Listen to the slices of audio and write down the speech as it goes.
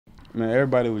Man,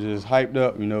 everybody was just hyped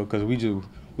up, because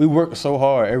we worked so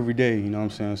hard every day, you know what I'm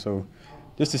saying? So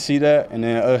just to see that and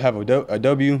then have another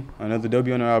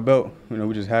W under our belt,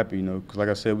 we're just happy, because like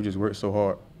I said, we just worked so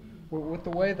hard. With the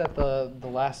way that the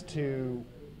last two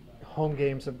home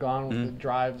games have gone, with the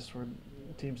drives where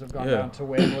teams have gone down to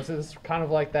win, was this kind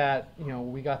of like that?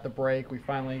 We got the break, we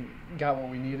finally got what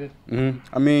we needed.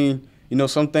 I mean,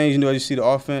 some things, you see the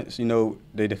offense,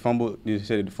 they fumbled, you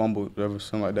said they fumbled, whatever,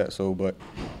 something like that. So, but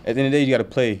at the end of the day, you got to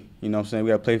play. You know what I'm saying? We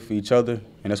got to play for each other,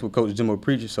 and that's what Coach Jimbo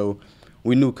preaches. So,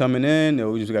 we knew coming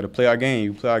in, we just got to play our game.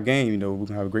 You play our game, we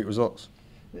can have great results.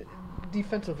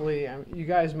 Defensively, you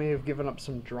guys may have given up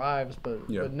some drives, but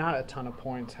not a ton of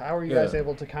points. How are you guys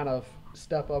able to kind of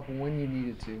step up when you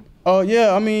needed to?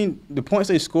 Yeah, I mean, the points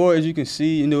they scored, as you can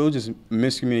see, it was just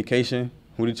miscommunication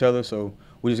with each other. So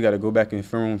we just got to go back in the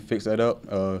film and fix that up.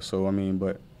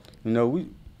 But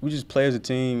we just play as a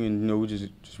team, and we're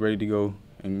just ready to go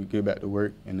and get back to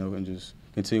work, and just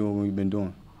continue what we've been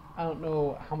doing. I don't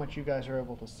know how much you guys are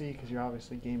able to see because you're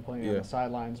obviously game playing on the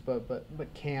sidelines, but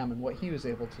Cam and what he was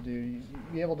able to do,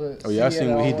 you able to see I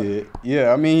seen what he did.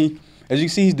 Yeah, I mean, as you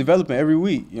can see, he's developing every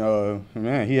week.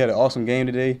 Man, he had an awesome game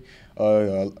today.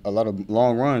 A lot of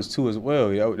long runs, too, as well.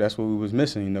 That's what we was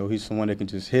missing. He's someone that can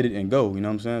just hit it and go, you know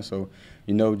what I'm saying? So,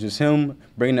 just him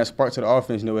bringing that spark to the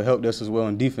offense, it helped us as well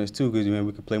in defense, too, because,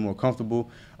 we could play more comfortable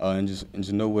and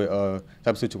just know what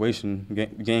type of situation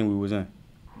game we was in.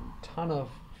 Ton of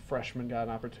freshmen got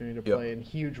an opportunity to play in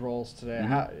huge roles today.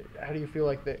 How do you feel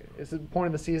like is it the point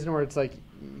of the season where it's like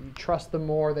you trust them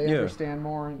more, they understand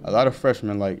more? A lot of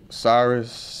freshmen like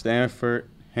Cyrus, Stanford,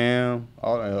 Ham,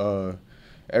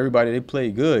 everybody, they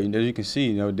play good. As you can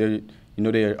see,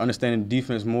 they're understanding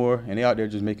defense more, and they out there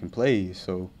just making plays.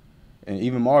 So, and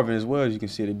even Marvin as well, as you can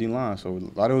see at the D-line. So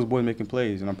a lot of those boys making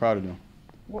plays, and I'm proud of them.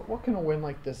 What can a win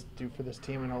like this do for this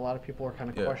team? I know a lot of people are kind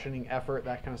of questioning effort,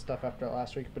 that kind of stuff after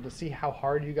last week, but to see how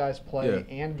hard you guys play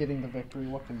and getting the victory,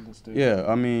 what can this do? Yeah,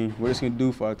 I mean, what it's going to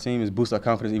do for our team is boost our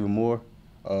confidence even more.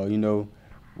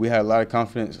 We had a lot of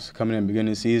confidence coming in the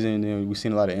beginning of the season, and we've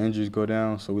seen a lot of injuries go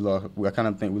down, so I kind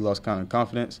of think we lost kind of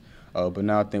confidence. But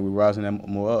now I think we're rising that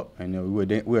more up, and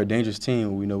we're a dangerous team,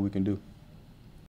 and we know we can do.